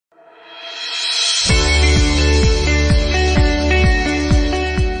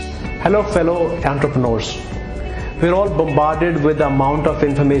Hello fellow entrepreneurs. We're all bombarded with the amount of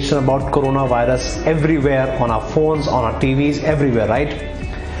information about coronavirus everywhere, on our phones, on our TVs, everywhere, right?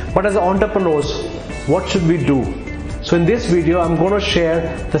 But as entrepreneurs, what should we do? So in this video, I'm going to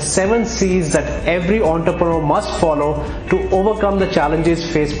share the 7 C's that every entrepreneur must follow to overcome the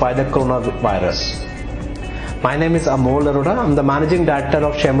challenges faced by the coronavirus. My name is Amol Arora. I'm the Managing Director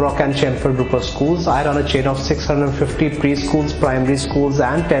of Shamrock and Shamford Group of Schools. I run a chain of 650 preschools, primary schools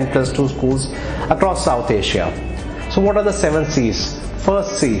and 10+2 schools across South Asia. So what are the 7 C's?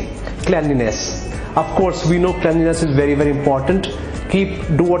 First C, cleanliness. Of course, we know cleanliness is very, very important.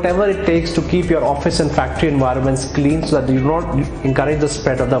 Do whatever it takes to keep your office and factory environments clean so that you do not encourage the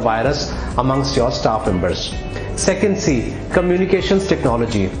spread of the virus amongst your staff members. Second C, communications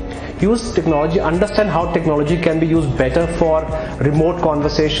technology. Use technology, understand how technology can be used better for remote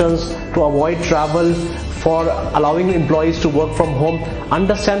conversations, to avoid travel, for allowing employees to work from home.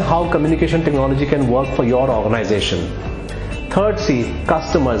 Understand how communication technology can work for your organization. Third C,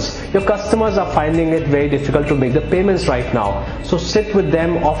 customers. Your customers are finding it very difficult to make the payments right now. So sit with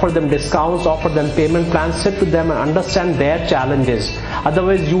them, offer them discounts, offer them payment plans, sit with them and understand their challenges.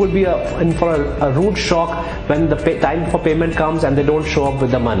 Otherwise, you will be in for a rude shock when the time for payment comes and they don't show up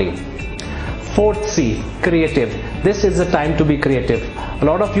with the money. Fourth C, creative. This is the time to be creative. A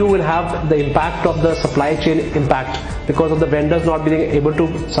lot of you will have the impact of the supply chain impact because of the vendors not being able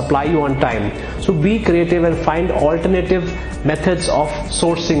to supply you on time. So be creative and find alternative methods of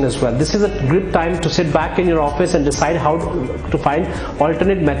sourcing as well. This is a great time to sit back in your office and decide how to find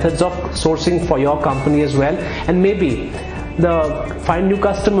alternate methods of sourcing for your company as well, and maybe find new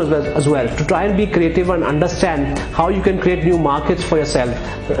customers as well, to try and be creative and understand how you can create new markets for yourself.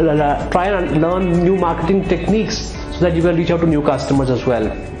 Try and learn new marketing techniques so that you can reach out to new customers as well.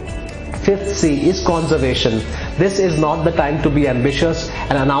 Fifth C is conservation. This is not the time to be ambitious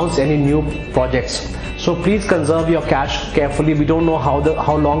and announce any new projects. So please conserve your cash carefully. We don't know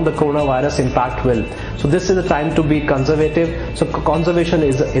how long the coronavirus impact will. So this is the time to be conservative. So conservation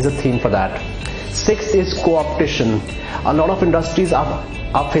is a theme for that. Sixth is co-optation. A lot of industries are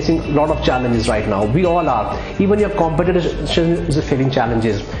facing a lot of challenges right now. We all are. Even your competitors is facing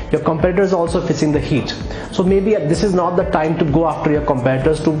challenges. Your competitors are also facing the heat. So maybe this is not the time to go after your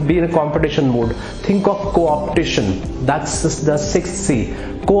competitors, to be in a competition mode. Think of co-optation. That's the 6th C.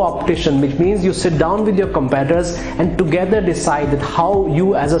 Co-optation, which means you sit down with your competitors and together decide that how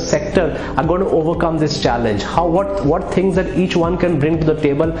you as a sector are going to overcome this challenge. What things that each one can bring to the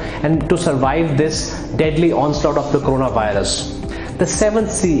table and to survive this deadly onslaught of the coronavirus. The 7th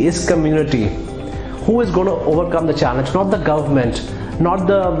C is community. Who is going to overcome the challenge? Not the government, not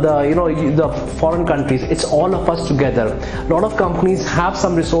the foreign countries. It's all of us together. A lot of companies have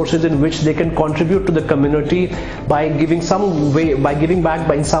some resources in which they can contribute to the community by giving back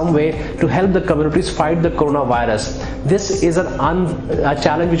in some way to help the communities fight the coronavirus. This is a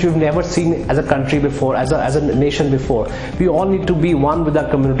challenge which we've never seen as a country before, as a nation before. We all need to be one with our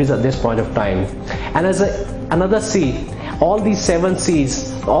communities at this point of time. And as another C, all these 7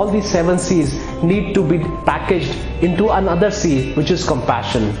 C's need to be packaged into another C, which is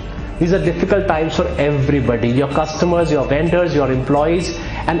compassion. These are difficult times for everybody, your customers, your vendors, your employees,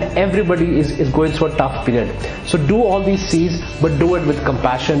 and everybody is going through a tough period. So do all these C's, but do it with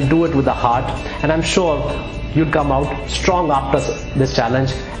compassion, do it with a heart, and I'm sure you'll come out strong after this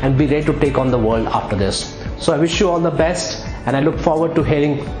challenge and be ready to take on the world after this. So I wish you all the best, and I look forward to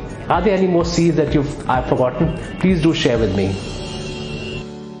hearing, are there any more C's that I've forgotten? Please do share with me.